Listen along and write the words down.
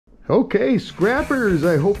Okay, scrappers,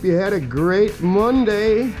 I hope you had a great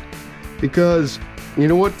Monday, because you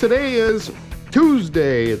know what today is?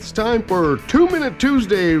 Tuesday. It's time for 2-Minute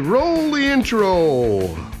Tuesday. Roll the intro.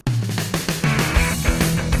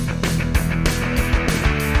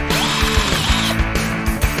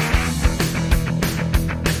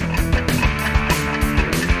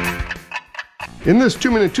 In this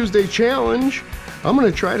 2-Minute Tuesday challenge, I'm going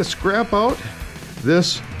to try to scrap out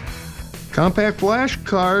this compact flash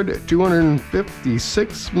card,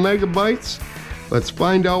 256 megabytes. Let's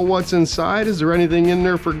find out what's inside. Is there anything in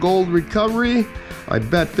there for gold recovery? I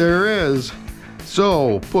bet there is.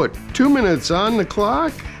 So put 2 minutes on the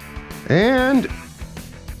clock and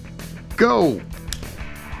go.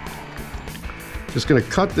 Just gonna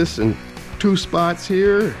cut this in 2 spots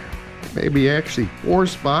here, maybe actually 4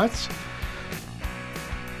 spots.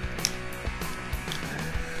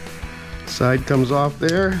 Side comes off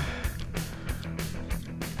there.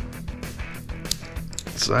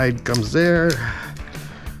 Side comes there.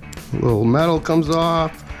 A little metal comes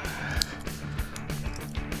off.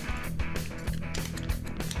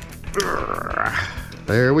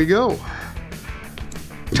 There we go.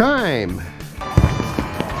 Time.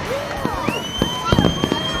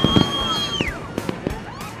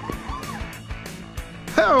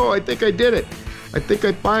 Oh, I think I did it. I think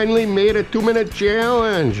I finally made a 2-minute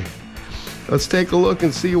challenge. Let's take a look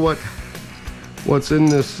and see what's in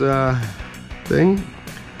this thing.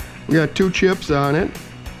 We got 2 chips on it.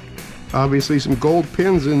 Obviously some gold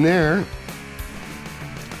pins in there.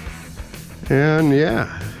 And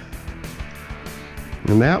yeah.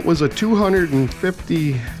 And that was a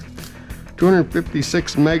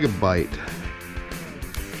 256 megabyte.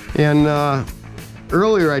 And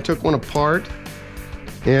earlier I took one apart,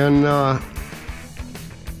 and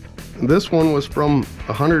this one was from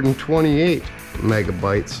 128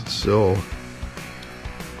 megabytes. So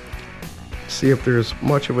see if there's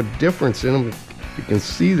much of a difference in them. If you can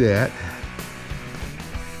see that.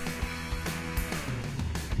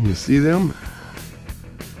 You see them?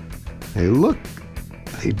 They look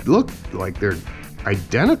like they're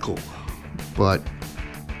identical, but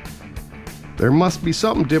there must be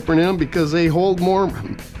something different in them because they hold more.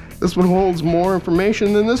 This one holds more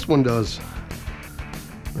information than this one does.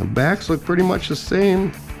 The backs look pretty much the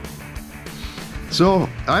same. So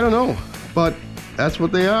I don't know, but that's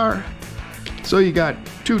what they are. So you got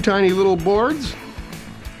 2 tiny little boards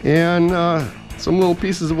and some little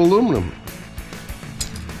pieces of aluminum.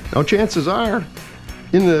 Now chances are,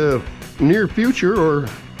 in the near future or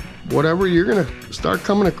whatever, you're gonna start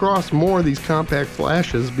coming across more of these compact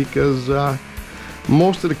flashes, because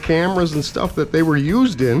most of the cameras and stuff that they were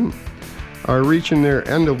used in are reaching their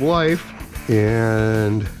end of life,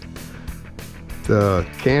 and the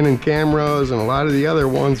Canon cameras and a lot of the other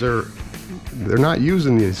ones they're not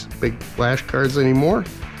using these big flash cards anymore.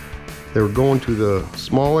 They're going to the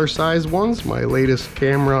smaller size ones. My latest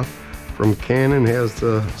camera from Canon has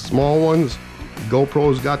the small ones.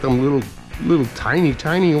 GoPro's got them little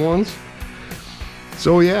tiny ones.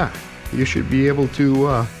 So yeah, you should be able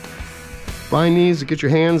to find these, get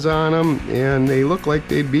your hands on them, and they look like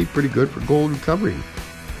they'd be pretty good for gold recovery.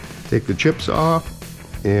 Take the chips off,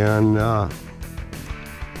 and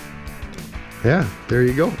yeah, there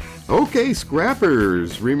you go. Okay,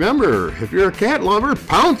 scrappers, remember, if you're a cat lover,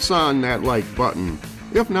 pounce on that like button.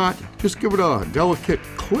 If not, just give it a delicate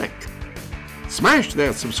click. Smash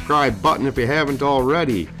that subscribe button if you haven't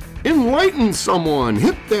already. Enlighten someone,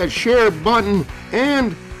 hit that share button,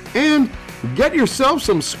 and get yourself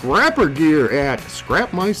some scrapper gear at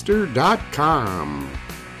Scrap-Meister.com.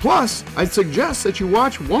 Plus, I'd suggest that you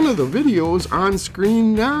watch one of the videos on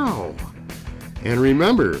screen now. And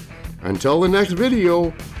remember, until the next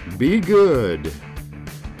video, be good.